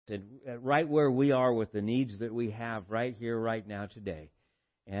and right where we are with the needs that we have right here, right now, today.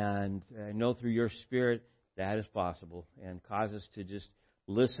 And I know through your Spirit that is possible, and cause us to just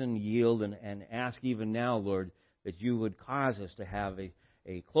listen, yield, and ask even now, Lord, that you would cause us to have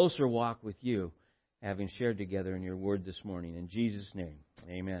a closer walk with you, having shared together in your word this morning. In Jesus' name,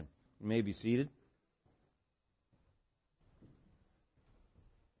 amen. You may be seated.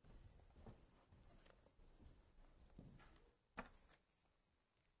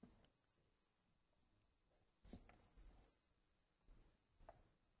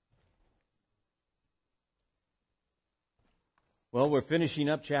 Well, we're finishing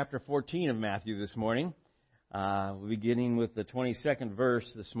up chapter 14 of Matthew this morning. We'll be beginning with the 22nd verse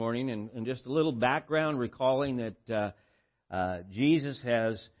this morning, and just a little background, recalling that Jesus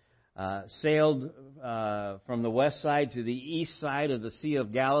has sailed from the west side to the east side of the Sea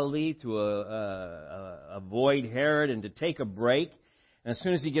of Galilee to avoid Herod and to take a break. And as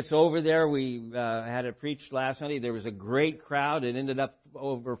soon as he gets over there, we had it preached last Sunday, there was a great crowd. It ended up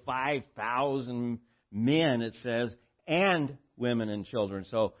over 5,000 men, it says, and women and children.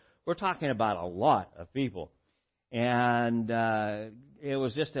 So we're talking about a lot of people. And it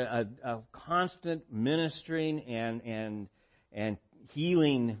was just a constant ministering and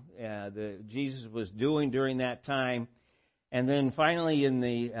healing that Jesus was doing during that time. And then finally in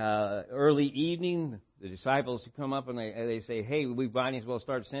the early evening, the disciples come up and they say, hey, we might as well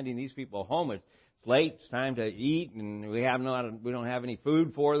start sending these people home. It's late, it's time to eat, and we don't have any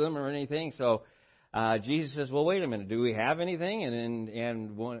food for them or anything. So Jesus says, well, wait a minute, do we have anything?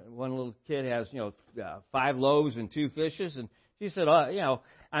 And one little kid has, 5 loaves and 2 fishes. And she said,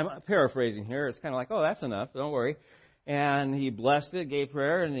 I'm paraphrasing here. It's kind of like, oh, that's enough, don't worry. And he blessed it, gave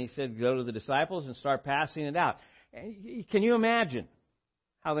prayer, and he said, go to the disciples and start passing it out. And can you imagine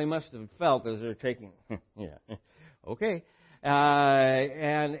how they must have felt as they're taking, okay.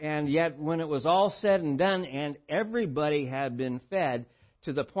 And yet when it was all said and done and everybody had been fed,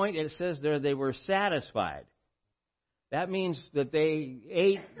 to the point it says there they were satisfied. That means that they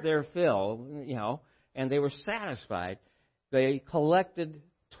ate their fill, and they were satisfied. They collected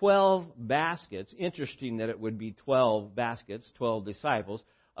 12 baskets. Interesting that it would be 12 baskets, 12 disciples,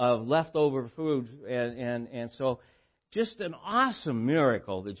 of leftover food. And so just an awesome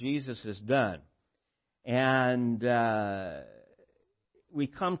miracle that Jesus has done. And we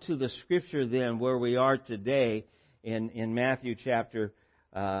come to the Scripture then where we are today in Matthew chapter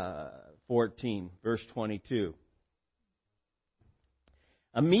 14, verse 22.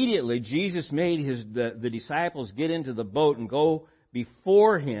 Immediately, Jesus made the disciples get into the boat and go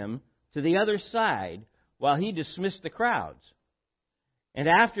before him to the other side while he dismissed the crowds. And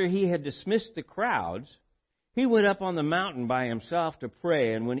after he had dismissed the crowds, he went up on the mountain by himself to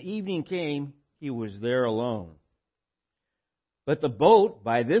pray. And when evening came, he was there alone. But the boat,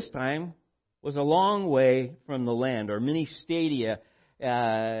 by this time, was a long way from the land, or many stadia.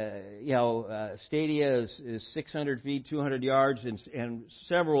 Stadia is 600 feet, 200 yards, and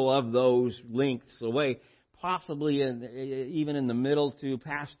several of those lengths away, possibly even in the middle to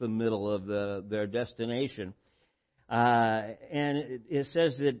past the middle of their destination. And it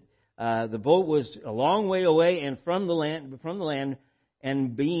says that the boat was a long way away and from the land,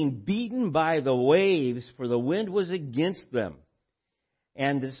 and being beaten by the waves, for the wind was against them.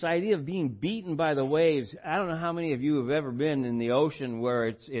 And this idea of being beaten by the waves, I don't know how many of you have ever been in the ocean where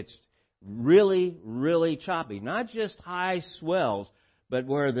it's really, really choppy. Not just high swells, but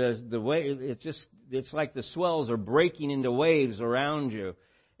where the wave, it's like the swells are breaking into waves around you.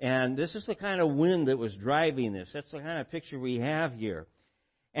 And this is the kind of wind that was driving this. That's the kind of picture we have here.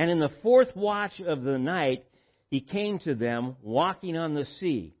 And in the 4th watch of the night, he came to them walking on the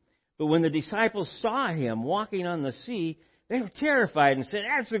sea. But when the disciples saw him walking on the sea, they were terrified and said,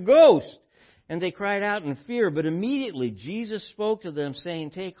 that's a ghost. And they cried out in fear. But immediately Jesus spoke to them,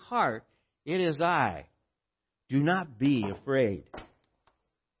 saying, take heart, it is I. Do not be afraid.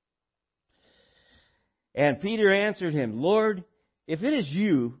 And Peter answered him, Lord, if it is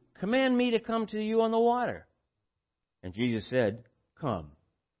you, command me to come to you on the water. And Jesus said, come.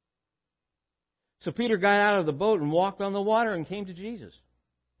 So Peter got out of the boat and walked on the water and came to Jesus.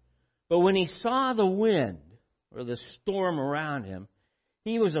 But when he saw the wind, or the storm around him,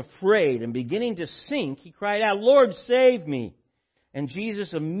 he was afraid, and beginning to sink, he cried out, Lord, save me. And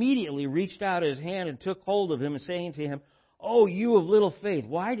Jesus immediately reached out his hand and took hold of him, and saying to him, oh, you of little faith,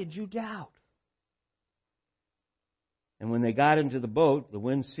 why did you doubt? And when they got into the boat, the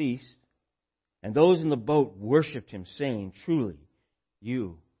wind ceased, and those in the boat worshipped him, saying, truly,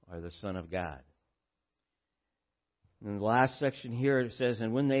 you are the Son of God. In the last section here it says,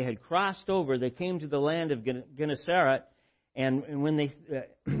 and when they had crossed over, they came to the land of Gennesaret, And when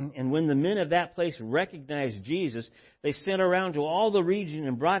when the men of that place recognized Jesus, they sent around to all the region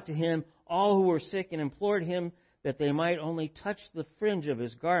and brought to him all who were sick and implored him that they might only touch the fringe of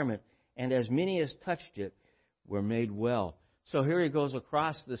his garment. And as many as touched it were made well. So here he goes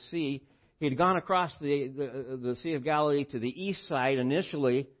across the sea. He had gone across the Sea of Galilee to the east side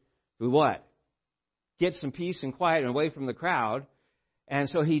initially to what? Get some peace and quiet and away from the crowd. And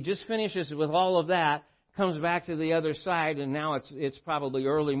so he just finishes with all of that, comes back to the other side, and now it's probably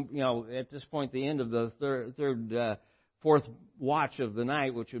early, at this point, the end of the fourth watch of the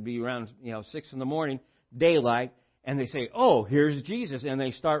night, which would be around 6 in the morning, daylight, and they say, "Oh, here's Jesus," and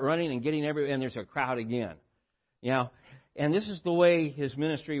they start running and getting and there's a crowd again, And this is the way his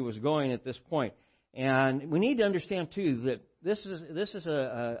ministry was going at this point. And we need to understand too that this is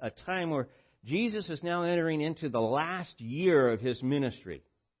a time where Jesus is now entering into the last year of his ministry.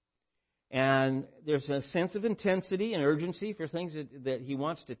 And there's a sense of intensity and urgency for things that he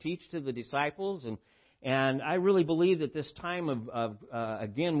wants to teach to the disciples. And I really believe that this time of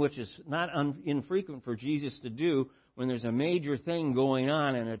again, which is not infrequent for Jesus to do when there's a major thing going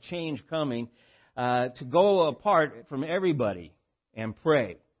on and a change coming, to go apart from everybody and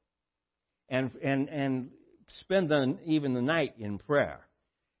pray. And spend even the night in prayer.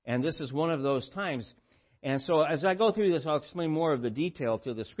 And this is one of those times. And so as I go through this, I'll explain more of the detail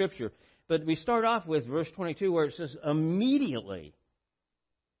to the Scripture. But we start off with verse 22 where it says, immediately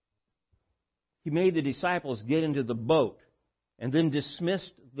he made the disciples get into the boat and then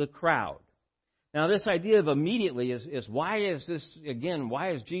dismissed the crowd. Now this idea of immediately is why is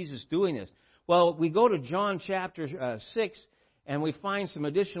Jesus doing this? Well, we go to John chapter 6 and we find some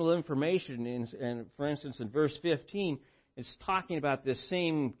additional information. And for instance, in verse 15, it's talking about this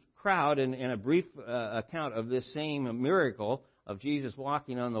same crowd and a brief account of this same miracle of Jesus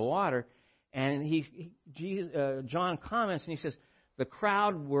walking on the water. And John comments and he says, the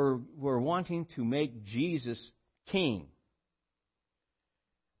crowd were wanting to make Jesus king.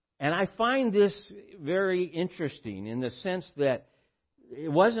 And I find this very interesting in the sense that it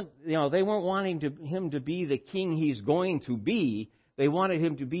wasn't, they weren't wanting him to be the king he's going to be. They wanted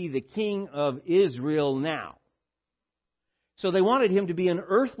him to be the king of Israel now. So they wanted him to be an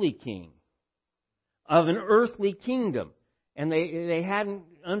earthly king of an earthly kingdom. And they hadn't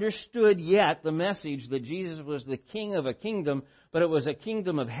understood yet the message that Jesus was the king of a kingdom, but it was a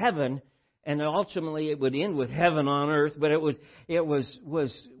kingdom of heaven, and ultimately it would end with heaven on earth, but it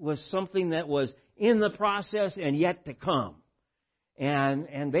was something that was in the process and yet to come.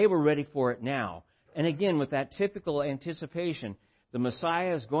 And they were ready for it now. And again, with that typical anticipation, the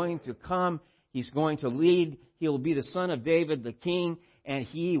Messiah is going to come, he's going to lead, he'll be the son of David, the king, and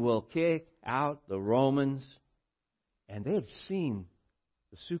he will kick out the Romans. And they had seen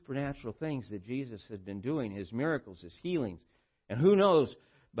the supernatural things that Jesus had been doing, his miracles, his healings. And who knows,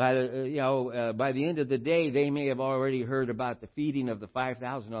 by the end of the day, they may have already heard about the feeding of the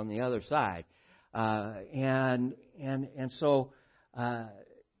 5,000 on the other side. And so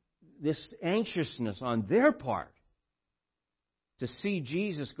this anxiousness on their part to see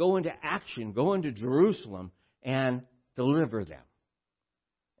Jesus go into action, go into Jerusalem and deliver them.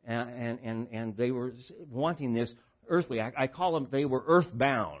 And they were wanting this earthly. I call them, they were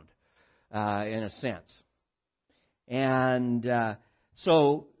earthbound in a sense. And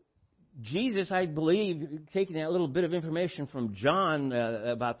so Jesus, I believe, taking that little bit of information from John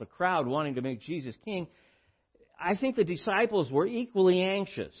about the crowd wanting to make Jesus king, I think the disciples were equally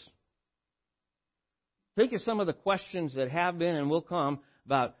anxious. Think of some of the questions that have been and will come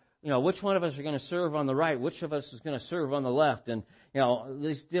about, which one of us are going to serve on the right, which of us is going to serve on the left, and,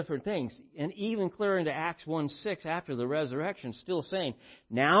 these different things. And even clear into Acts 1:6 after the resurrection, still saying,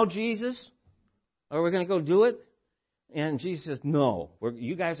 now, Jesus, are we going to go do it? And Jesus says, no,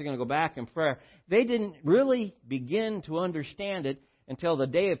 you guys are going to go back in prayer. They didn't really begin to understand it until the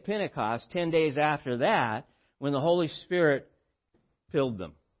day of Pentecost, 10 days after that, when the Holy Spirit filled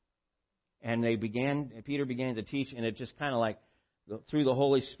them. And Peter began to teach, and it just kind of like, through the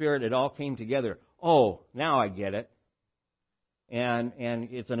Holy Spirit, it all came together. Oh, now I get it. And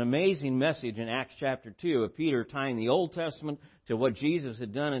it's an amazing message in Acts chapter 2 of Peter tying the Old Testament to what Jesus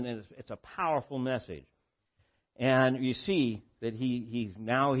had done, and it's a powerful message. And you see that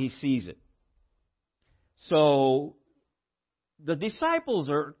he sees it. So the disciples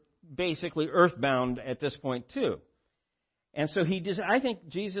are basically earthbound at this point too. And so I think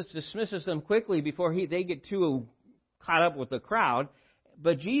Jesus dismisses them quickly before they get too caught up with the crowd.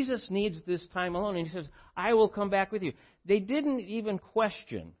 But Jesus needs this time alone, and he says, I will come back with you. They didn't even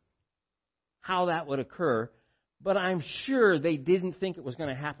question how that would occur, but I'm sure they didn't think it was going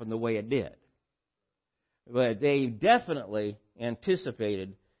to happen the way it did. But they definitely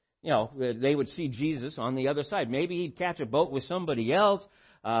anticipated, they would see Jesus on the other side. Maybe he'd catch a boat with somebody else.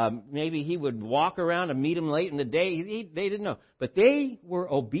 Maybe he would walk around and meet them late in the day. They didn't know. But they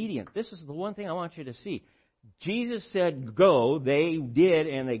were obedient. This is the one thing I want you to see. Jesus said, go. They did,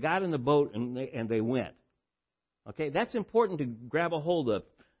 and they got in the boat, and they went. Okay, that's important to grab a hold of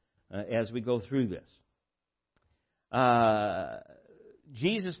as we go through this.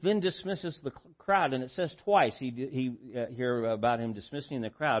 Jesus then dismisses the crowd, and it says twice he here about him dismissing the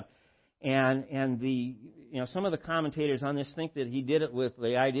crowd, and some of the commentators on this think that he did it with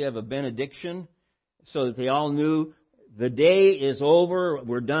the idea of a benediction, so that they all knew the day is over,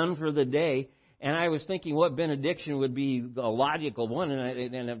 we're done for the day. And I was thinking what benediction would be the logical one,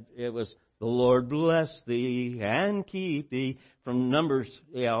 and it was, the Lord bless thee and keep thee, from Numbers.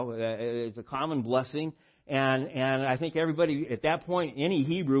 It's a common blessing. And I think everybody at that point, any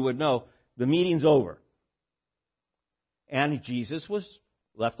Hebrew would know the meeting's over. And Jesus was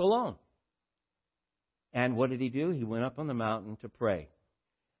left alone. And what did he do? He went up on the mountain to pray.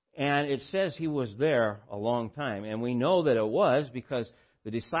 And it says he was there a long time. And we know that it was because the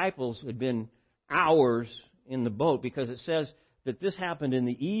disciples had been hours in the boat, because it says that this happened in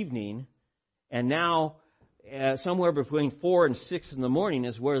the evening, and now somewhere between 4 and 6 in the morning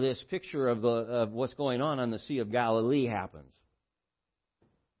is where this picture of what's going on the Sea of Galilee happens.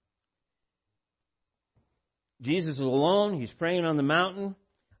 Jesus is alone. He's praying on the mountain.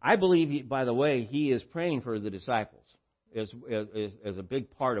 I believe, by the way, he is praying for the disciples as a big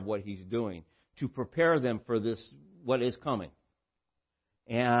part of what he's doing to prepare them for this, what is coming.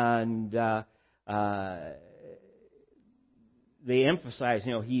 And they emphasize,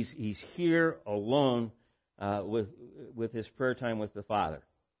 he's here alone with his prayer time with the Father.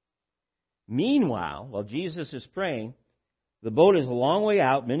 Meanwhile, while Jesus is praying, the boat is a long way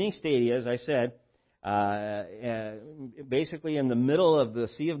out, many stadia, as I said, basically in the middle of the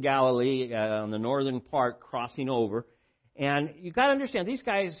Sea of Galilee, on the northern part, crossing over. And you've got to understand, these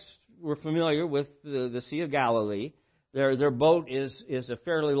guys were familiar with the Sea of Galilee. Their boat is a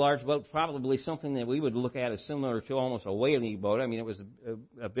fairly large boat, probably something that we would look at as similar to almost a whaling boat. I mean, it was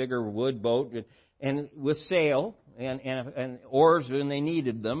a bigger wood boat, and with sail and oars when they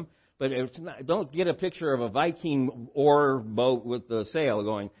needed them. But don't get a picture of a Viking oar boat with the sail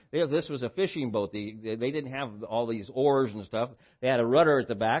going. This was a fishing boat. They didn't have all these oars and stuff. They had a rudder at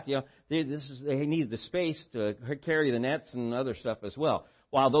the back. They needed the space to carry the nets and other stuff as well.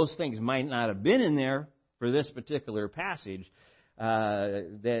 While those things might not have been in there for this particular passage,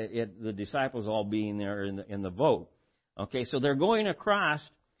 the disciples all being there in the boat. Okay, so they're going across,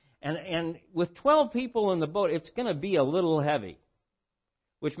 and with 12 people in the boat, it's going to be a little heavy,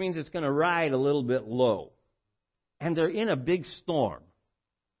 which means it's going to ride a little bit low. And they're in a big storm,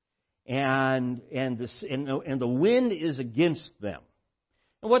 and the wind is against them.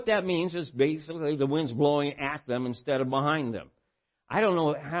 And what that means is basically the wind's blowing at them instead of behind them. I don't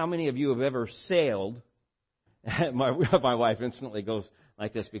know how many of you have ever sailed. My wife instantly goes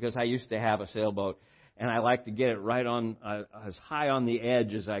like this, because I used to have a sailboat, and I like to get it right on as high on the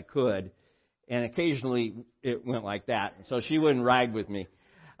edge as I could, and occasionally it went like that, so she wouldn't ride with me.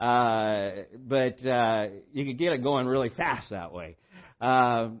 But you could get it going really fast that way.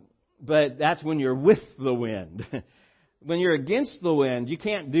 But that's when you're with the wind. When you're against the wind, you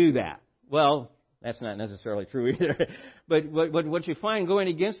can't do that. Well, that's not necessarily true either. But what you find going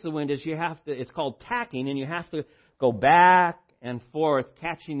against the wind is it's called tacking, and you have to go back and forth,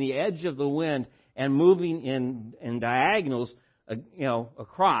 catching the edge of the wind and moving in diagonals,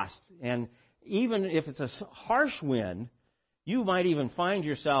 across. And even if it's a harsh wind, you might even find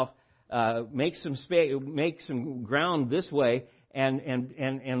yourself make some ground this way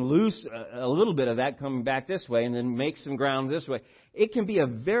and lose a little bit of that coming back this way, and then make some ground this way. It can be a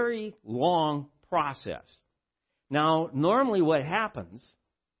very long process. Now, normally what happens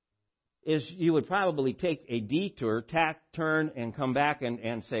is you would probably take a detour, turn, and come back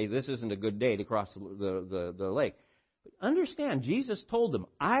and say, this isn't a good day to cross the lake. But understand, Jesus told them,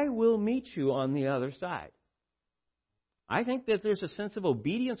 I will meet you on the other side. I think that there's a sense of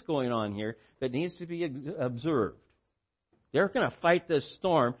obedience going on here that needs to be observed. They're going to fight this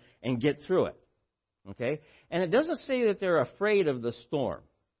storm and get through it. Okay? And it doesn't say that they're afraid of the storm.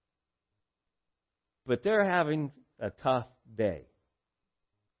 But they're having a tough day.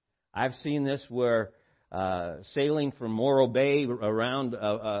 I've seen this where sailing from Morro Bay around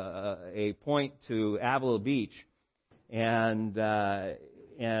a point to Avila Beach, and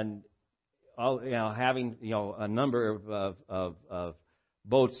having a number of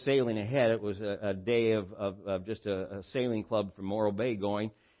boats sailing ahead. It was a day of just a sailing club from Morro Bay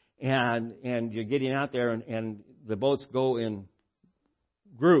going, and you're getting out there, and the boats go in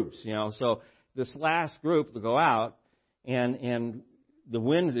groups, So this last group will go out, and the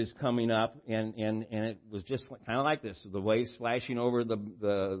wind is coming up, and it was just kind of like this: the waves flashing over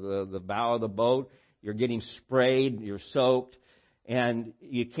the bow of the boat. You're getting sprayed, you're soaked, and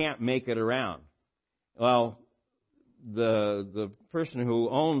you can't make it around. Well, the person who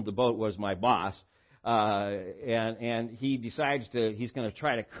owned the boat was my boss, and he decides he's going to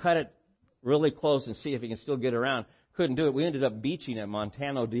try to cut it really close and see if he can still get around. Couldn't do it. We ended up beaching at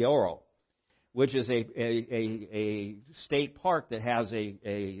Montano d'Oro, which is a state park that has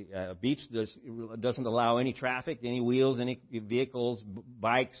a beach that doesn't allow any traffic, any wheels, any vehicles,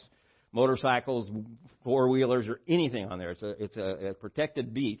 bikes, motorcycles, four-wheelers, or anything on there. It's a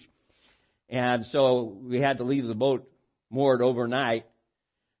protected beach. And so we had to leave the boat moored overnight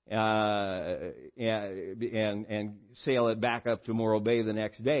and sail it back up to Morro Bay the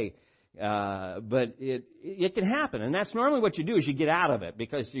next day. But it can happen, and that's normally what you do is you get out of it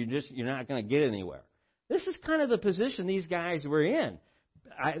because you're not going to get anywhere. This is kind of the position these guys were in.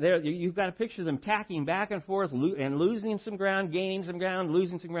 You've got to picture them tacking back and forth and losing some ground, gaining some ground,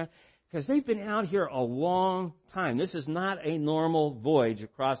 losing some ground, because they've been out here a long time. This is not a normal voyage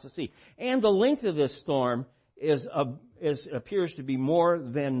across the sea, and the length of this storm appears to be more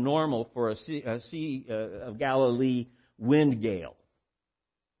than normal for a Sea of Galilee wind gale.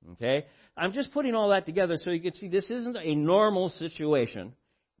 Okay? I'm just putting all that together so you can see this isn't a normal situation,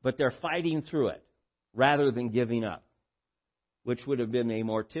 but they're fighting through it rather than giving up, which would have been a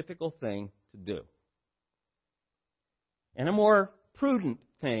more typical thing to do. And a more prudent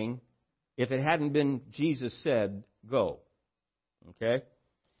thing if it hadn't been Jesus said, go. Okay?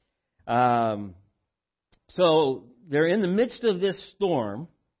 So they're in the midst of this storm,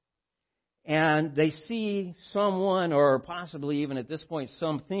 and they see someone, or possibly even at this point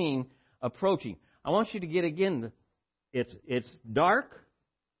something, approaching. I want you to get again, it's dark,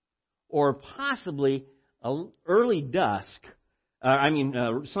 or possibly early dusk.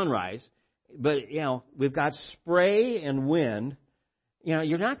 Sunrise. But we've got spray and wind.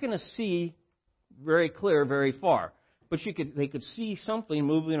 You're not going to see very clear very far, but they could see something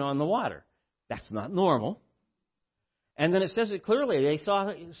moving on the water. That's not normal. And then it says it clearly. They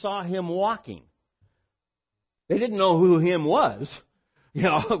saw him walking. They didn't know who him was,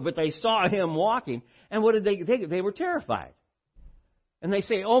 but they saw him walking. And what did they think? They were terrified. And they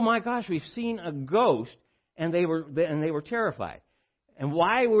say, "Oh my gosh, we've seen a ghost," and they were terrified. And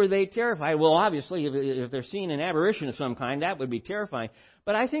why were they terrified? Well, obviously, if they're seeing an apparition of some kind, that would be terrifying.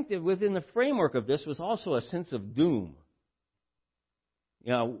 But I think that within the framework of this was also a sense of doom.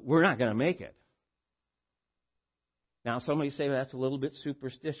 We're not going to make it. Now, somebody say that's a little bit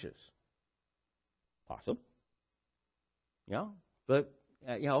superstitious. Possible. But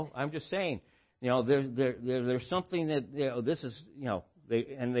I'm just saying, there's something that this is,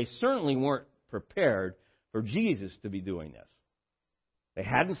 they certainly weren't prepared for Jesus to be doing this. They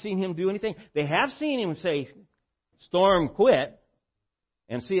hadn't seen him do anything. They have seen him say, "Storm, quit,"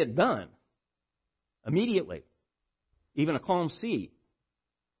 and see it done immediately, even a calm sea.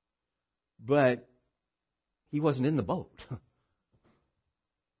 But he wasn't in the boat.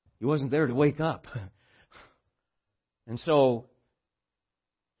 He wasn't there to wake up. And so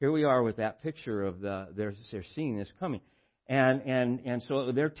here we are with that picture of they're seeing this coming, and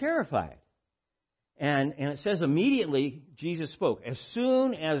so they're terrified. And it says immediately Jesus spoke. As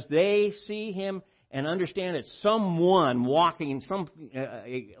soon as they see him and understand it's someone walking,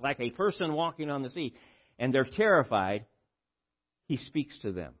 like a person walking on the sea, and they're terrified, he speaks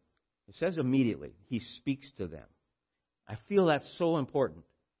to them. It says immediately, he speaks to them. I feel that's so important.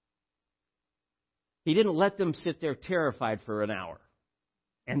 He didn't let them sit there terrified for an hour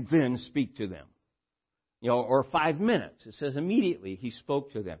and then speak to them. Or 5 minutes. It says immediately he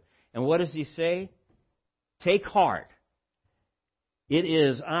spoke to them. And what does he say? Take heart. It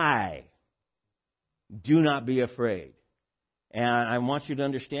is I. Do not be afraid. And I want you to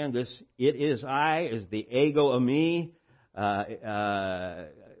understand this. It is I is the ego eimi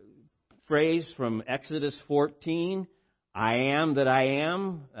phrase from Exodus 14. I am that I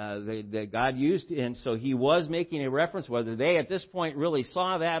am that God used. And so he was making a reference. Whether they at this point really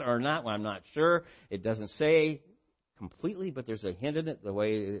saw that or not, well, I'm not sure. It doesn't say completely, but there's a hint in it the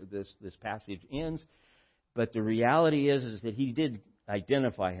way this passage ends. But the reality is that he did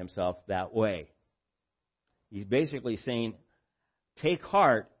identify himself that way. He's basically saying, take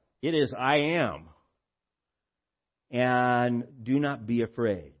heart, it is I am, and do not be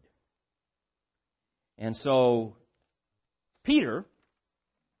afraid. And so, Peter,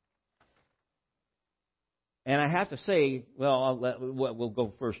 and I have to say, we'll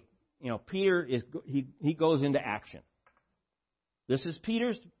go first Peter he goes into action. This is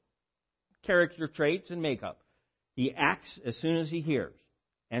Peter's character traits and makeup. He acts as soon as he hears,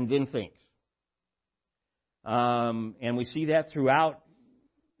 and then thinks. And we see that throughout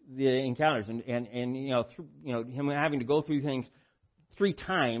the encounters, and him having to go through things 3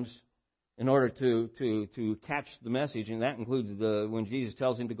 times in order to catch the message, and that includes when Jesus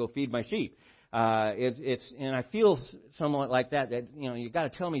tells him to go feed my sheep. And I feel somewhat like that you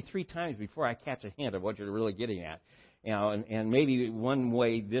got to tell me 3 times before I catch a hint of what you're really getting at, and maybe one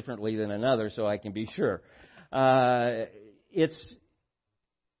way differently than another, so I can be sure.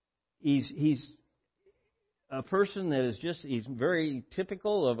 He's a person that is he's very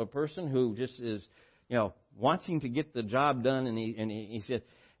typical of a person who just is, wanting to get the job done, and he says,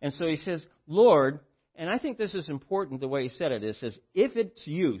 and so he says, Lord, and I think this is important the way he said it. It says, if it's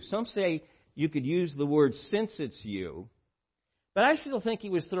you. Some say you could use the word since it's you, but I still think he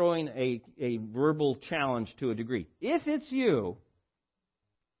was throwing a verbal challenge to a degree. If it's you,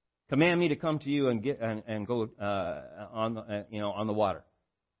 command me to come to you and go on the water.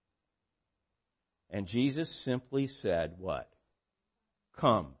 And Jesus simply said, what?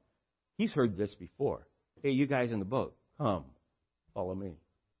 Come. He's heard this before. Hey, you guys in the boat, come, follow me.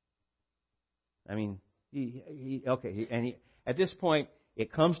 I mean, at this point,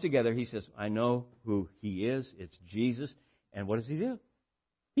 it comes together. He says, I know who he is. It's Jesus. And what does he do?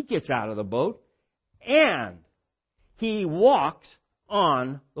 He gets out of the boat and he walks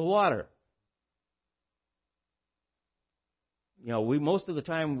on the water. Most of the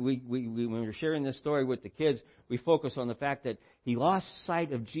time we when we're sharing this story with the kids, we focus on the fact that he lost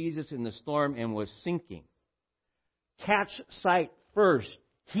sight of Jesus in the storm and was sinking. Catch sight first.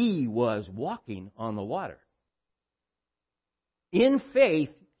 He was walking on the water. In faith,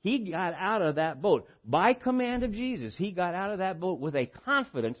 he got out of that boat. By command of Jesus, he got out of that boat with a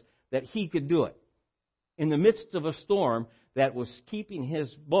confidence that he could do it. In the midst of a storm that was keeping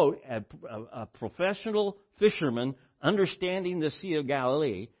his boat, a professional fisherman, understanding the Sea of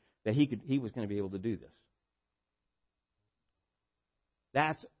Galilee, that he was going to be able to do this.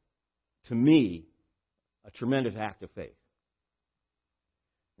 That's, to me, a tremendous act of faith.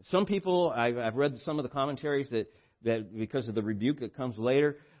 Some people, I've read some of the commentaries that because of the rebuke that comes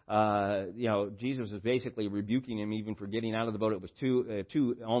later, Jesus was basically rebuking him even for getting out of the boat. It was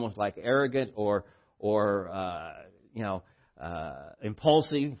too almost like arrogant or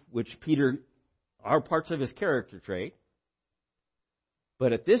impulsive, which Peter are parts of his character trait.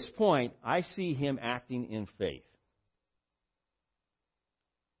 But at this point, I see him acting in faith.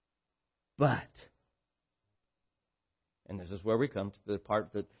 But, and this is where we come to the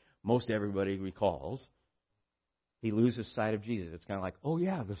part that most everybody recalls, he loses sight of Jesus. It's kind of like, oh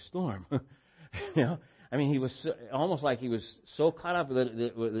yeah, the storm. He was almost like he was so caught up that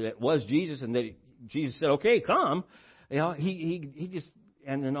it was Jesus, and that Jesus said, "Okay, come." He just,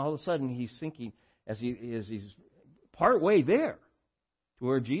 and then all of a sudden he's thinking as he's part way there to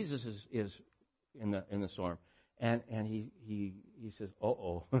where Jesus is in the storm, and he says,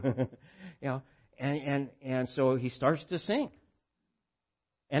 "Uh-oh," and so he starts to sink.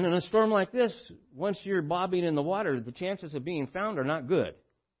 And in a storm like this, once you're bobbing in the water, the chances of being found are not good.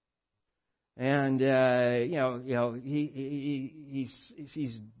 And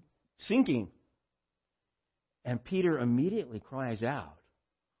he's sinking. And Peter immediately cries out,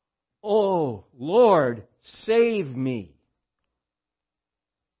 "Oh, Lord, save me."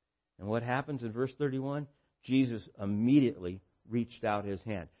 And what happens in verse 31? Jesus immediately reached out his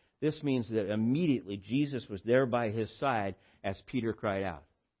hand. This means that immediately Jesus was there by his side as Peter cried out.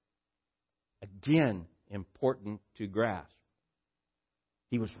 Again, important to grasp.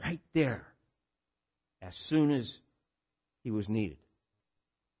 He was right there as soon as he was needed.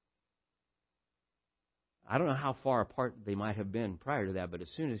 I don't know how far apart they might have been prior to that, but as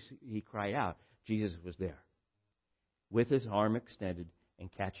soon as he cried out, Jesus was there with his arm extended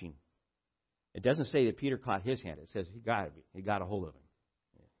and catching. It doesn't say that Peter caught his hand. It says he got a hold of him.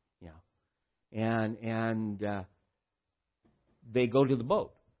 And they go to the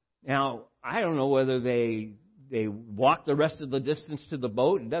boat. Now, I don't know whether they walk the rest of the distance to the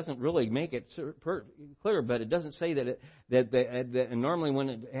boat. It doesn't really make it clear, but it doesn't say that and normally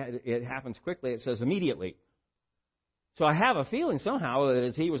when it happens quickly, it says immediately. So I have a feeling somehow that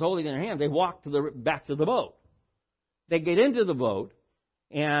as he was holding their hand, they walked back to the boat. They get into the boat,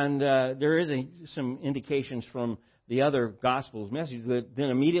 and there is some indications from the other Gospels message that then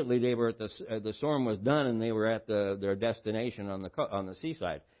immediately they were at the storm was done and they were at their destination on the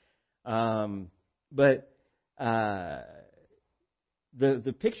seaside. But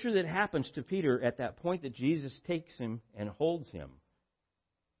the picture that happens to Peter at that point that Jesus takes him and holds him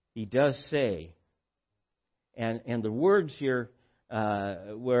he does say, and the words here,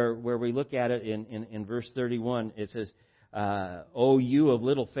 where we look at it in verse 31, it says, "O you of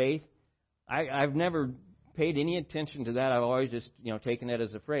little faith." I've never paid any attention to that. I've always just taken that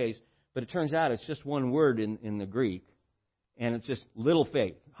as a phrase. But it turns out it's just one word in the Greek, and it's just little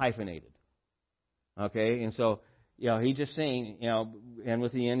faith, hyphenated. Okay, and so he's just saying, and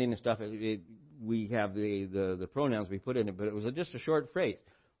with the ending and stuff, we have the pronouns we put in it, but it was just a short phrase.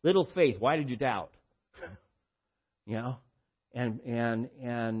 Little faith, why did you doubt?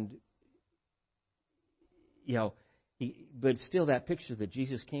 But still that picture that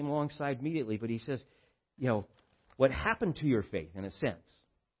Jesus came alongside immediately, but he says, what happened to your faith, in a sense?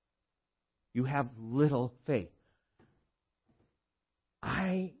 You have little faith.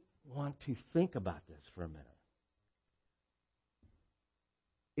 I want to think about this for a minute.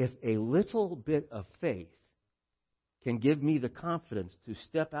 If a little bit of faith can give me the confidence to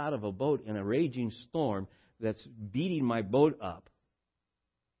step out of a boat in a raging storm that's beating my boat up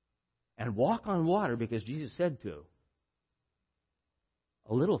and walk on water because Jesus said to,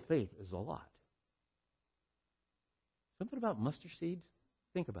 a little faith is a lot. Something about mustard seeds?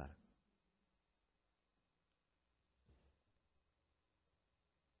 Think about it.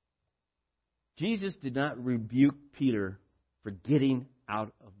 Jesus did not rebuke Peter for getting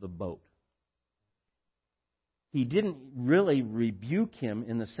out of the boat. He didn't really rebuke him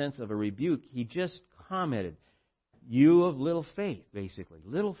in the sense of a rebuke. He just commented, "You of little faith," basically.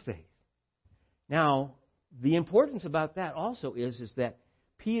 Little faith. Now, the importance about that also is that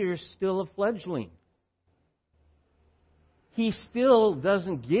Peter's still a fledgling. He still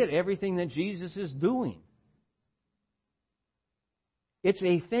doesn't get everything that Jesus is doing. It's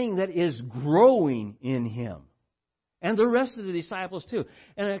a thing that is growing in him. And the rest of the disciples too.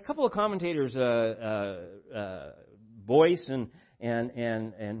 And a couple of commentators, Boyce and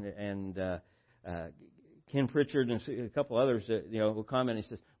Ken Pritchard and a couple others, will comment. He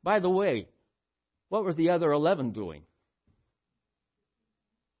says, "By the way, what were the other 11 doing?"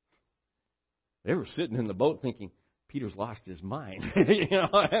 They were sitting in the boat thinking, Peter's lost his mind. They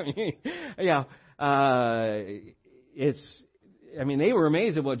were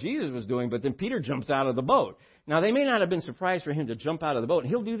amazed at what Jesus was doing, but then Peter jumps out of the boat. Now, they may not have been surprised for him to jump out of the boat.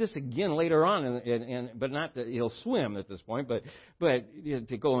 He'll do this again later on, but not that he'll swim at this point, but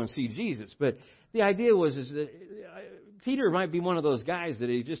to go and see Jesus. But the idea is that Peter might be one of those guys that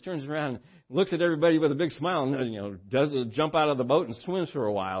he just turns around and looks at everybody with a big smile and does a jump out of the boat and swims for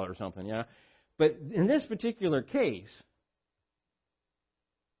a while or something. But in this particular case,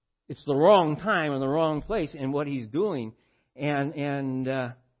 it's the wrong time and the wrong place in what he's doing. And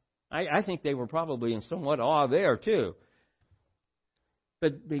I think they were probably in somewhat awe there too.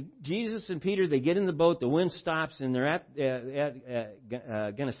 But Jesus and Peter, they get in the boat, the wind stops, and they're at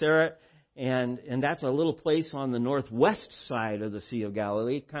Gennesaret, and that's a little place on the northwest side of the Sea of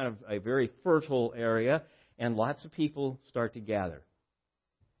Galilee, kind of a very fertile area, and lots of people start to gather.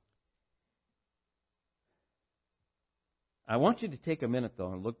 I want you to take a minute,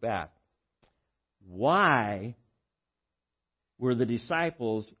 though, and look back. Why were the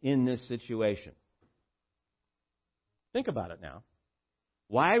disciples in this situation? Think about it now.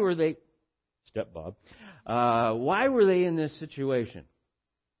 Why were they, why were they in this situation?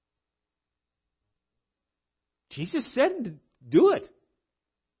 Jesus said to do it.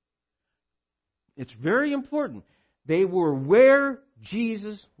 It's very important. They were where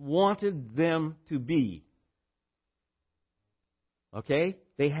Jesus wanted them to be. Okay?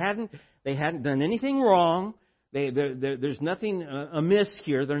 They hadn't done anything wrong. There's nothing amiss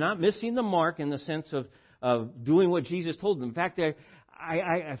here. They're not missing the mark in the sense of doing what Jesus told them. In fact,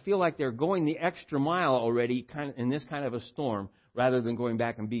 I feel like they're going the extra mile already in this kind of a storm rather than going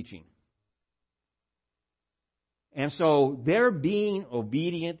back and beaching. And so they're being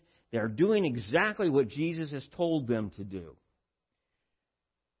obedient. They're doing exactly what Jesus has told them to do.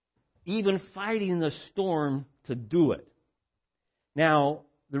 Even fighting the storm to do it. Now,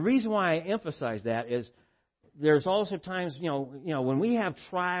 the reason why I emphasize that is there's also times, when we have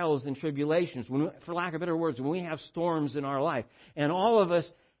trials and tribulations, for lack of better words, when we have storms in our life, and all of us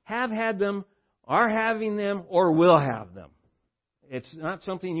have had them, are having them, or will have them. It's not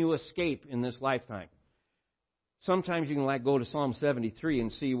something you escape in this lifetime. Sometimes you can go to Psalm 73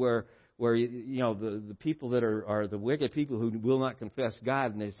 and see where the people that are the wicked people who will not confess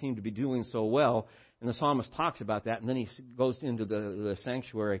God, and they seem to be doing so well. And the psalmist talks about that, and then he goes into the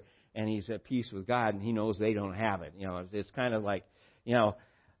sanctuary, and he's at peace with God, and he knows they don't have it. It's kind of like,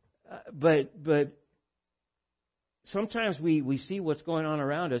 but sometimes we see what's going on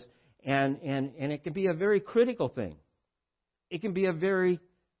around us, and it can be a very critical thing. It can be a very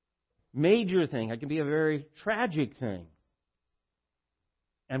major thing. It can be a very tragic thing.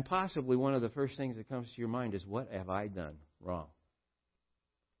 And possibly one of the first things that comes to your mind is, what have I done wrong?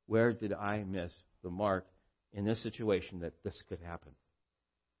 Where did I miss the mark in this situation that this could happen?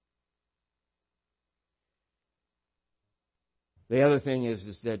 The other thing is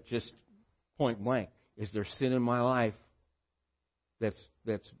that just point blank, is there sin in my life that's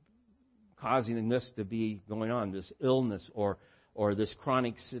causing this to be going on, this illness or this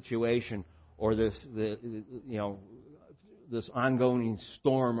chronic situation or this ongoing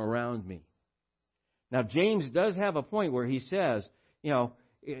storm around me? Now, James does have a point where he says,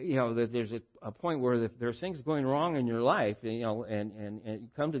 that there's a point where if there's things going wrong in your life, and you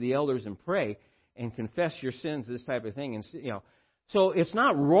come to the elders and pray and confess your sins, this type of thing, and so it's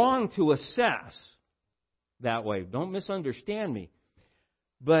not wrong to assess that way. Don't misunderstand me.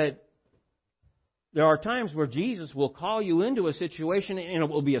 But there are times where Jesus will call you into a situation and it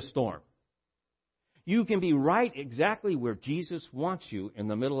will be a storm. You can be right exactly where Jesus wants you in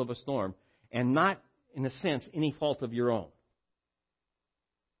the middle of a storm and not, in a sense, any fault of your own.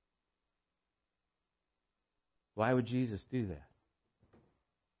 Why would Jesus do that?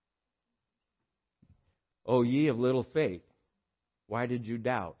 O ye of little faith, why did you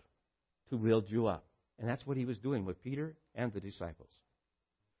doubt? To build you up. And that's what he was doing with Peter and the disciples.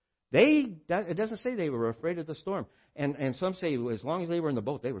 It doesn't say they were afraid of the storm. And some say as long as they were in the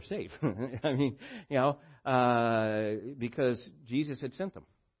boat, they were safe. I mean, because Jesus had sent them.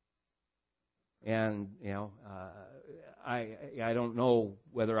 And, I don't know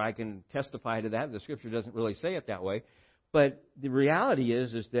whether I can testify to that. The Scripture doesn't really say it that way. But the reality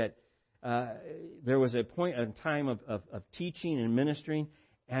is that there was a point in time of teaching and ministering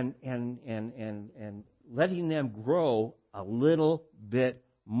and letting them grow a little bit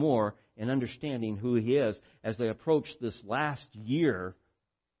more in understanding who He is as they approach this last year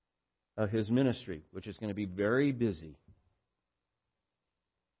of His ministry, which is going to be very busy.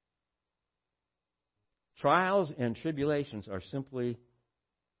 Trials and tribulations are simply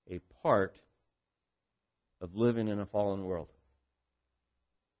a part of living in a fallen world.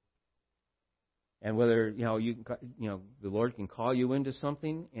 And whether, the Lord can call you into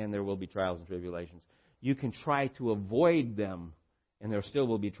something, and there will be trials and tribulations. You can try to avoid them, and there still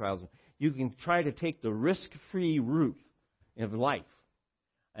will be trials. You can try to take the risk-free route of life.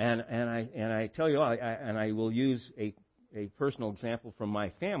 And I tell you, I will use a personal example from my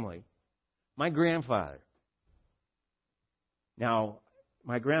family. My grandfather. Now,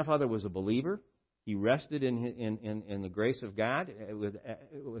 my grandfather was a believer. He rested in the grace of God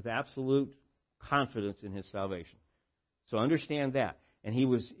with absolute confidence in his salvation. So understand that. And he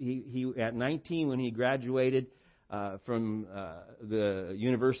at 19 when he graduated from the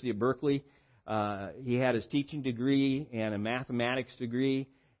University of Berkeley, he had his teaching degree and a mathematics degree,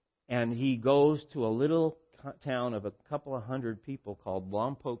 and he goes to a little town of a couple of hundred people called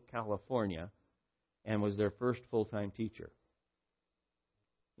Lompoc, California, and was their first full-time teacher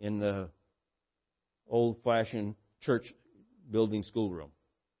in the old-fashioned church building schoolroom.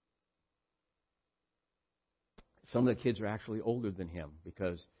 Some of the kids are actually older than him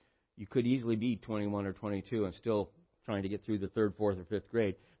because you could easily be 21 or 22 and still trying to get through the 3rd, 4th, or 5th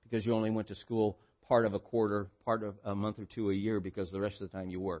grade because you only went to school part of a quarter, part of a month or two a year because the rest of the time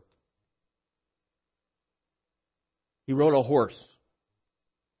you worked. He rode a horse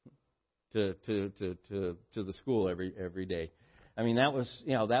to the school every day. I mean, that was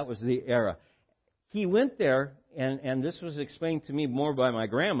the era. He went there, and this was explained to me more by my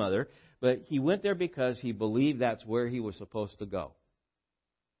grandmother, but he went there because he believed that's where he was supposed to go.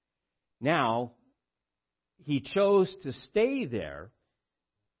 Now, he chose to stay there,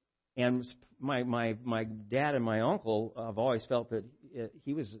 and my dad and my uncle have always felt that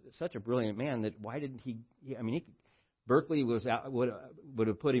he was such a brilliant man that why didn't he? Berkeley would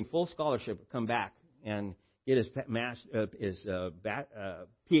have put him full scholarship, come back and get his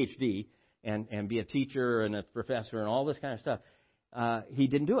PhD and be a teacher and a professor and all this kind of stuff. He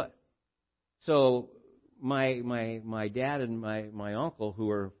didn't do it. So my dad and my uncle, who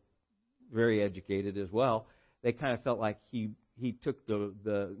were very educated as well, they kind of felt like he took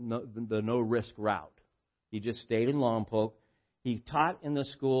the no risk route. He just stayed in Lompoc. He taught in the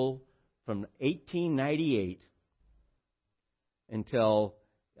school from 1898 until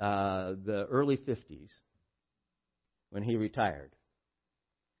the early 50s when he retired.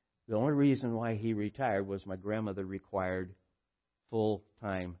 The only reason why he retired was my grandmother required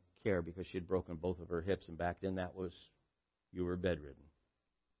full-time care because she had broken both of her hips, and back then you were bedridden.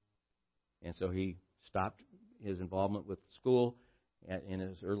 And so he stopped his involvement with school in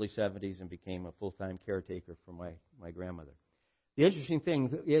his early 70s and became a full-time caretaker for my grandmother. The interesting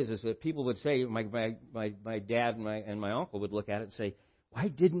thing is that people would say, my dad and my uncle would look at it and say, why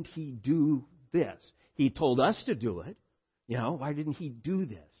didn't he do this? He told us to do it. Why didn't he do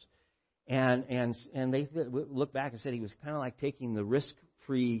this? And they looked back and said he was kind of like taking the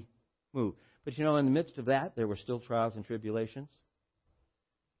risk-free move. But in the midst of that, there were still trials and tribulations.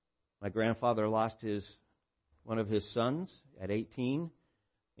 My grandfather lost one of his sons at 18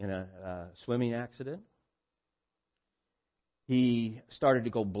 in a swimming accident. He started to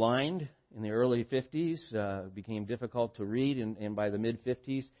go blind in the early 50s, became difficult to read, and by the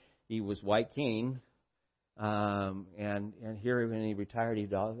mid-50s, he was white cane. And here, when he retired, he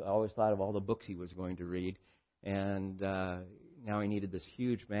always thought of all the books he was going to read. And now he needed this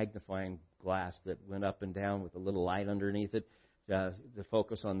huge magnifying glass that went up and down with a little light underneath it to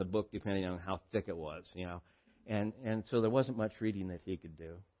focus on the book, depending on how thick it was, And so there wasn't much reading that he could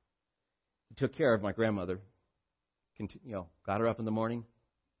do. He took care of my grandmother. Got her up in the morning.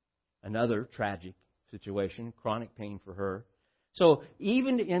 Another tragic situation, chronic pain for her. So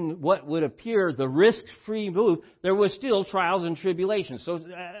even in what would appear the risk-free move, there was still trials and tribulations. So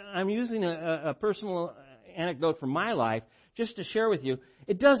I'm using a personal anecdote from my life just to share with you.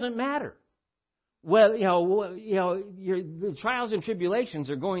 It doesn't matter. Well, the trials and tribulations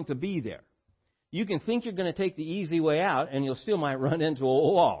are going to be there. You can think you're going to take the easy way out, and you'll still might run into a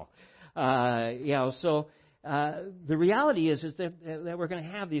wall. So the reality is that we're going to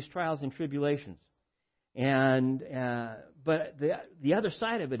have these trials and tribulations. But the other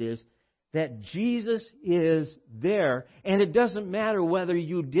side of it is that Jesus is there, and it doesn't matter whether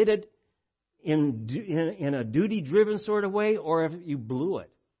you did it in a duty-driven sort of way or if you blew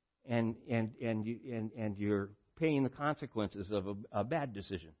it, and you're paying the consequences of a bad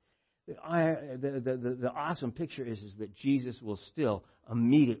decision. The awesome picture is that Jesus will still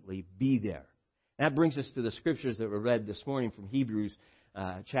immediately be there. That brings us to the scriptures that were read this morning from Hebrews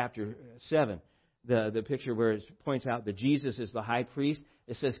chapter 7. The picture where it points out that Jesus is the high priest.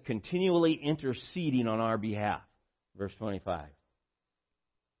 It says continually interceding on our behalf. Verse 25.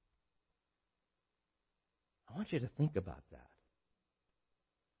 I want you to think about that.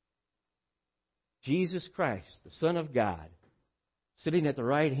 Jesus Christ, the Son of God, sitting at the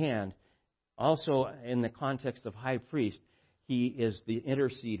right hand, also in the context of high priest, he is the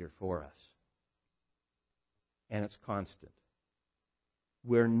interceder for us. And it's constant.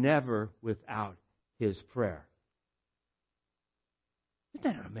 We're never without his prayer. Isn't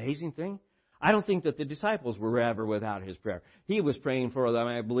that an amazing thing? I don't think that the disciples were ever without his prayer. He was praying for them,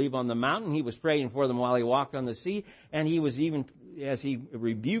 I believe, on the mountain. He was praying for them while he walked on the sea. And he was even, as he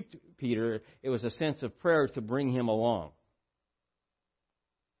rebuked Peter, it was a sense of prayer to bring him along.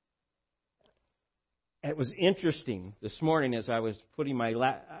 It was interesting this morning as I was putting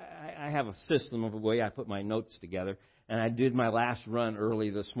I have a system of a way I put my notes together. And I did my last run early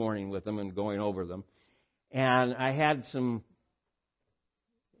this morning with them and going over them. And I had some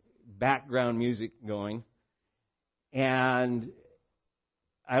background music going. And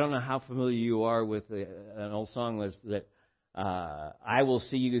I don't know how familiar you are with an old song that I will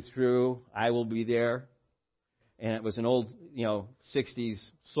see you through, I will be there. And it was an old, 60s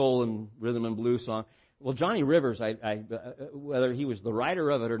soul and rhythm and blues song. Well, Johnny Rivers, whether he was the writer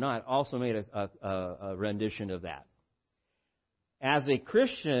of it or not, also made a rendition of that. As a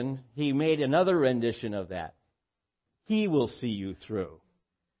Christian, he made another rendition of that. He will see you through.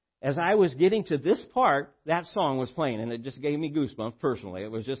 As I was getting to this part, that song was playing, and it just gave me goosebumps personally.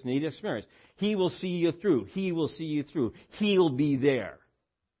 It was just a neat experience. He will see you through. He will see you through. He'll be there.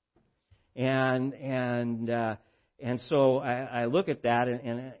 And so I look at that,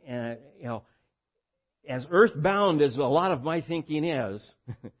 and as earthbound as a lot of my thinking is,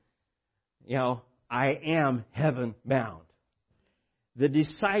 I am heaven bound. The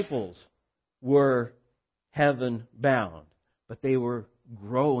disciples were heaven bound, but they were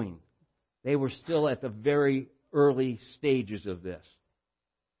growing. They were still at the very early stages of this.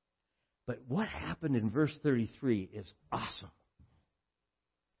 But what happened in verse 33 is awesome.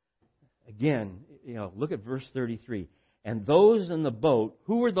 Again, look at verse 33. And those in the boat,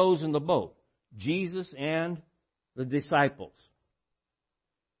 who were those in the boat? Jesus and the disciples.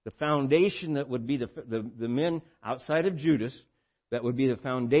 The foundation that would be the men outside of Judas, that would be the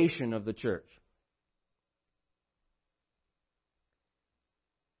foundation of the church.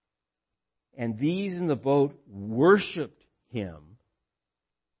 And these in the boat worshiped him.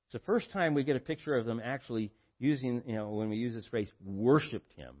 It's the first time we get a picture of them actually using, when we use this phrase,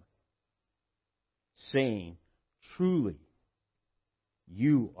 worshiped him. Saying, truly,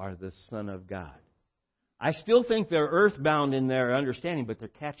 you are the Son of God. I still think they're earthbound in their understanding, but they're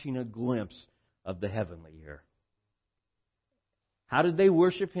catching a glimpse of the heavenly here. How did they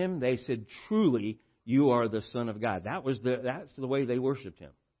worship Him? They said, "Truly, you are the Son of God." That's the way they worshiped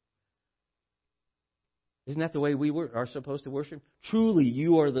Him. Isn't that the way we are supposed to worship? Truly,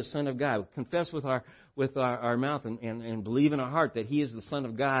 you are the Son of God. Confess with our mouth and believe in our heart that He is the Son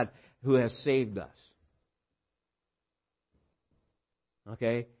of God who has saved us.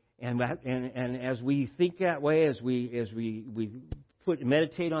 Okay, and as we think that way, as we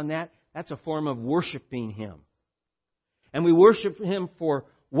meditate on that, that's a form of worshiping Him. And we worship Him for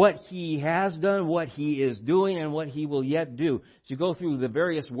what He has done, what He is doing, and what He will yet do. As you go through the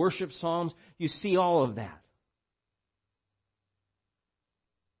various worship psalms, you see all of that.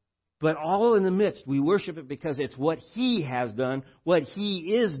 But all in the midst, we worship it because it's what He has done, what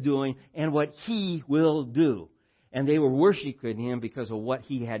He is doing, and what He will do. And they were worshiping Him because of what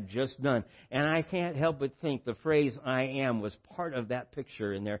He had just done. And I can't help but think the phrase "I am" was part of that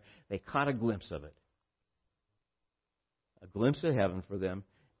picture in there. They caught a glimpse of it. A glimpse of heaven for them,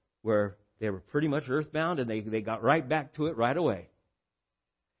 where they were pretty much earthbound, and they got right back to it right away.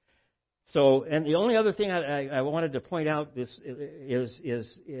 So, and the only other thing I wanted to point out is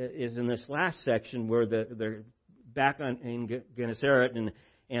in this last section where they're back in Gennesaret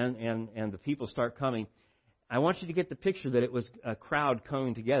and the people start coming. I want you to get the picture that it was a crowd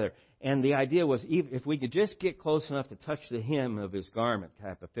coming together, and the idea was if we could just get close enough to touch the hem of His garment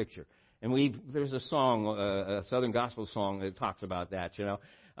type of picture. And there's a song, a Southern gospel song that talks about that,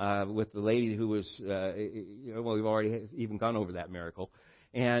 with the lady who was, we've already even gone over that miracle,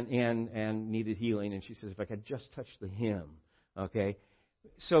 and needed healing. And she says, if I could just touch the hem, okay?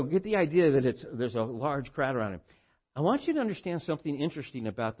 So get the idea that there's a large crowd around Him. I want you to understand something interesting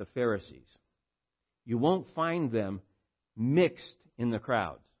about the Pharisees. You won't find them mixed in the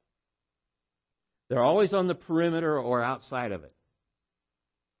crowds. They're always on the perimeter or outside of it,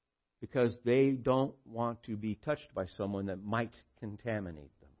 because they don't want to be touched by someone that might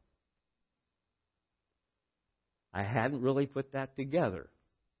contaminate them. I hadn't really put that together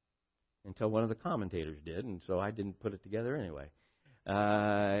until one of the commentators did, and so I didn't put it together anyway.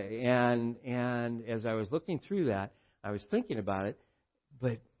 And as I was looking through that, I was thinking about it,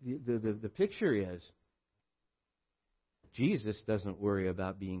 but the picture is Jesus doesn't worry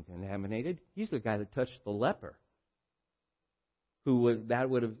about being contaminated. He's the guy that touched the leper. That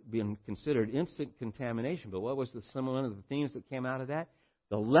would have been considered instant contamination. But what was one of the themes that came out of that?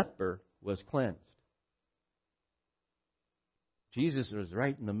 The leper was cleansed. Jesus was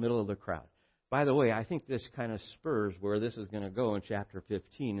right in the middle of the crowd. By the way, I think this kind of spurs where this is going to go in chapter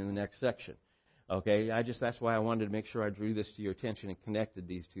 15 in the next section. Okay, that's why I wanted to make sure I drew this to your attention and connected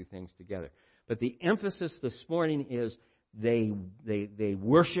these two things together. But the emphasis this morning is they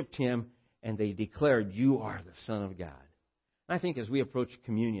worshipped Him and they declared, "You are the Son of God." I think as we approach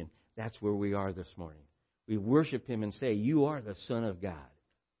communion, that's where we are this morning. We worship Him and say, "You are the Son of God.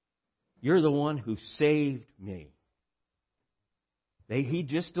 You're the one who saved me." He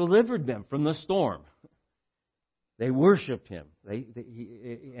just delivered them from the storm. They worshipped Him.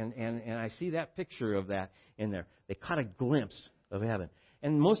 And I see that picture of that in there. They caught a glimpse of heaven.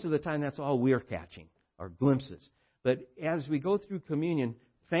 And most of the time, that's all we're catching, are glimpses. But as we go through communion,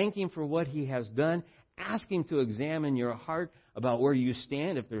 thank Him for what He has done. Ask Him to examine your heart about where you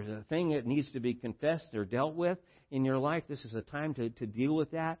stand. If there's a thing that needs to be confessed or dealt with in your life, this is a time to deal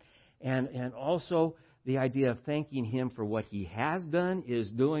with that. And also the idea of thanking Him for what He has done,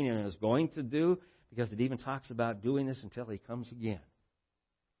 is doing, and is going to do, because it even talks about doing this until He comes again.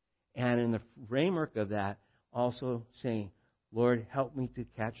 And in the framework of that, also saying, "Lord, help me to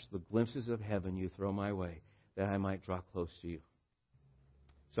catch the glimpses of heaven You throw my way, that I might draw close to You."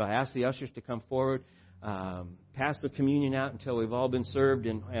 So I ask the ushers to come forward, pass the communion out until we've all been served,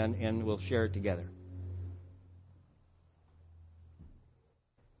 and we'll share it together.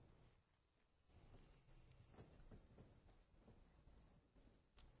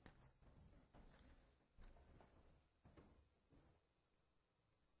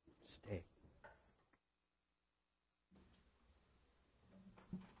 Stay.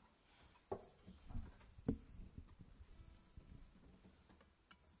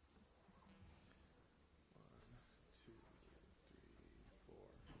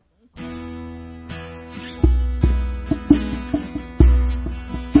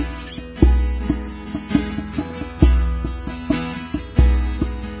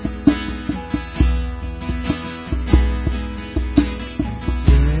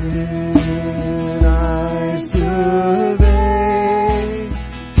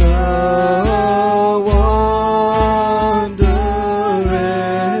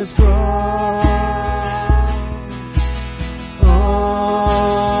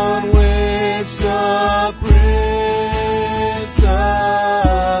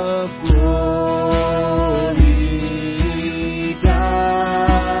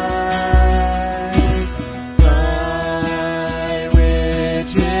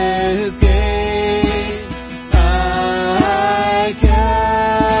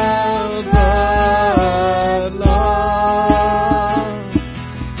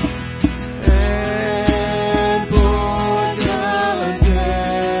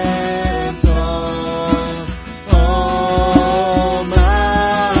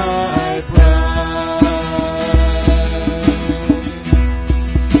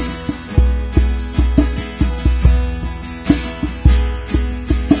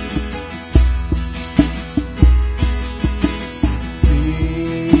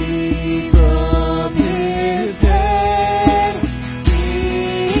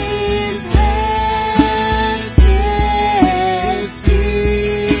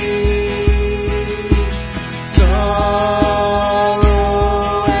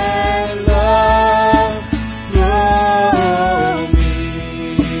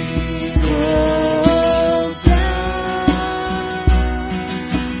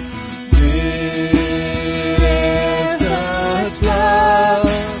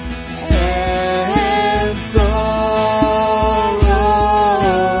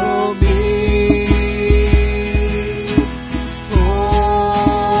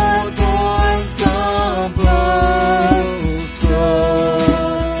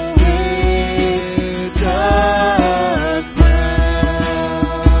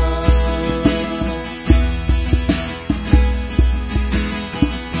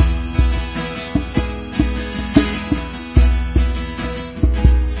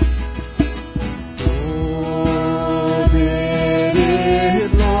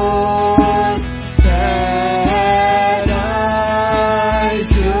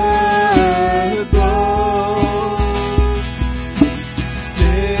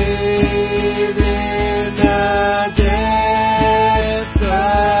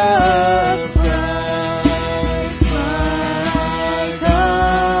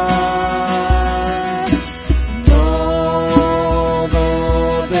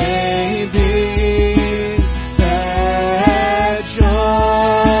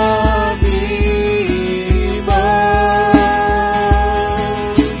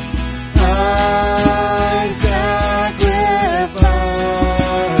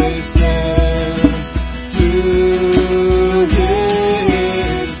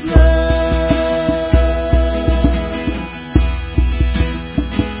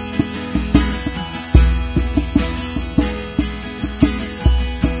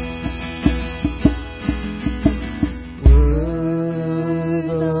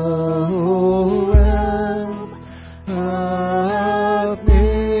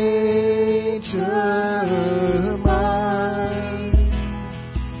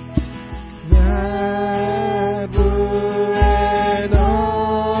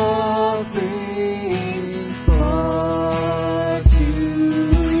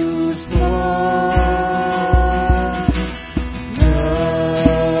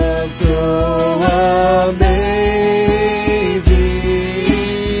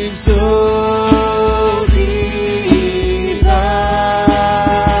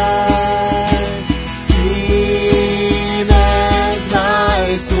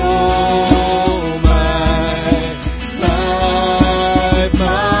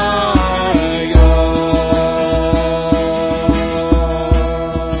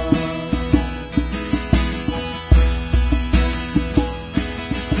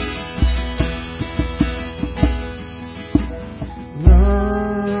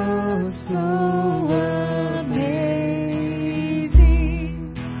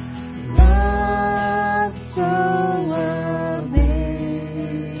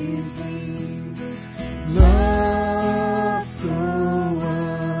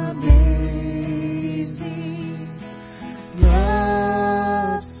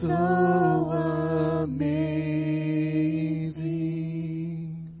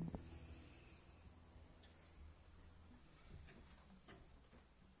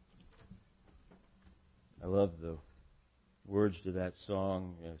 love the words to that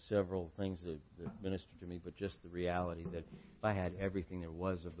song, several things that minister to me, but just the reality that if I had everything there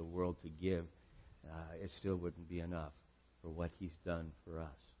was of the world to give, it still wouldn't be enough for what He's done for us.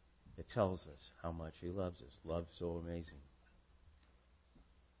 It tells us how much He loves us. Love so amazing.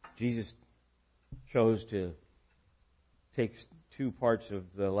 Jesus chose to take two parts of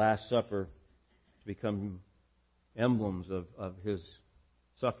the Last Supper to become emblems of His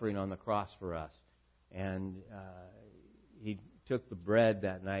suffering on the cross for us. And He took the bread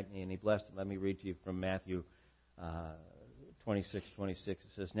that night and He blessed it. Let me read to you from Matthew 26:26. It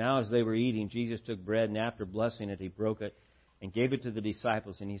says, "Now as they were eating, Jesus took bread, and after blessing it, He broke it and gave it to the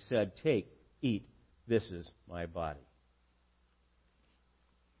disciples. And He said, 'Take, eat, this is my body.'"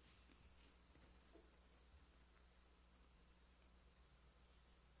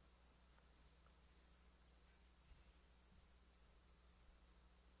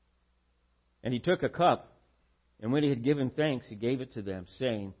 And He took a cup, and when He had given thanks, He gave it to them,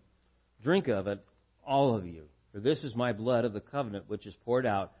 saying, "Drink of it, all of you, for this is my blood of the covenant, which is poured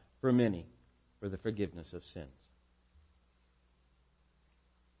out for many for the forgiveness of sins."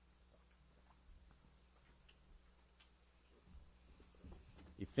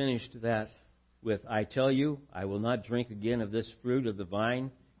 He finished that with, "I tell you, I will not drink again of this fruit of the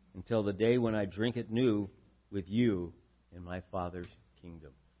vine until the day when I drink it new with you in my Father's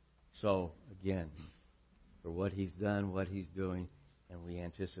kingdom." So, again, for what He's done, what He's doing, and we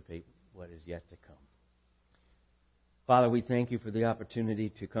anticipate what is yet to come. Father, we thank You for the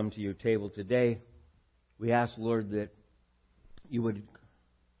opportunity to come to Your table today. We ask, Lord, that You would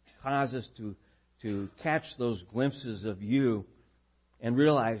cause us to catch those glimpses of You and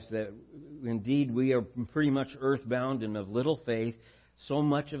realize that indeed we are pretty much earthbound and of little faith so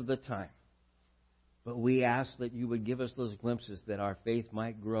much of the time. But we ask that You would give us those glimpses that our faith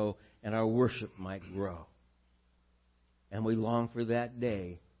might grow and our worship might grow. And we long for that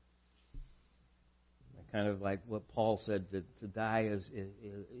day. Kind of like what Paul said, to die is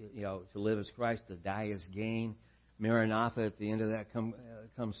to live as Christ, to die is gain. Maranatha, at the end of that,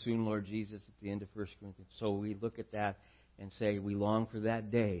 come soon, Lord Jesus, at the end of 1 Corinthians. So we look at that and say we long for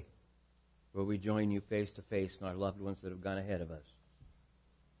that day where we join You face to face and our loved ones that have gone ahead of us.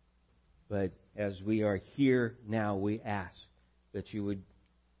 But as we are here now, we ask that You would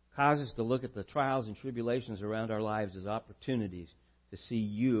cause us to look at the trials and tribulations around our lives as opportunities to see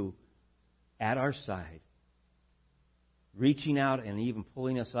You at our side, reaching out and even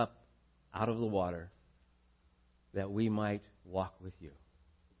pulling us up out of the water, that we might walk with You.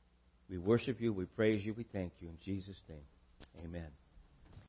 We worship You, we praise You, we thank You. In Jesus' name, amen.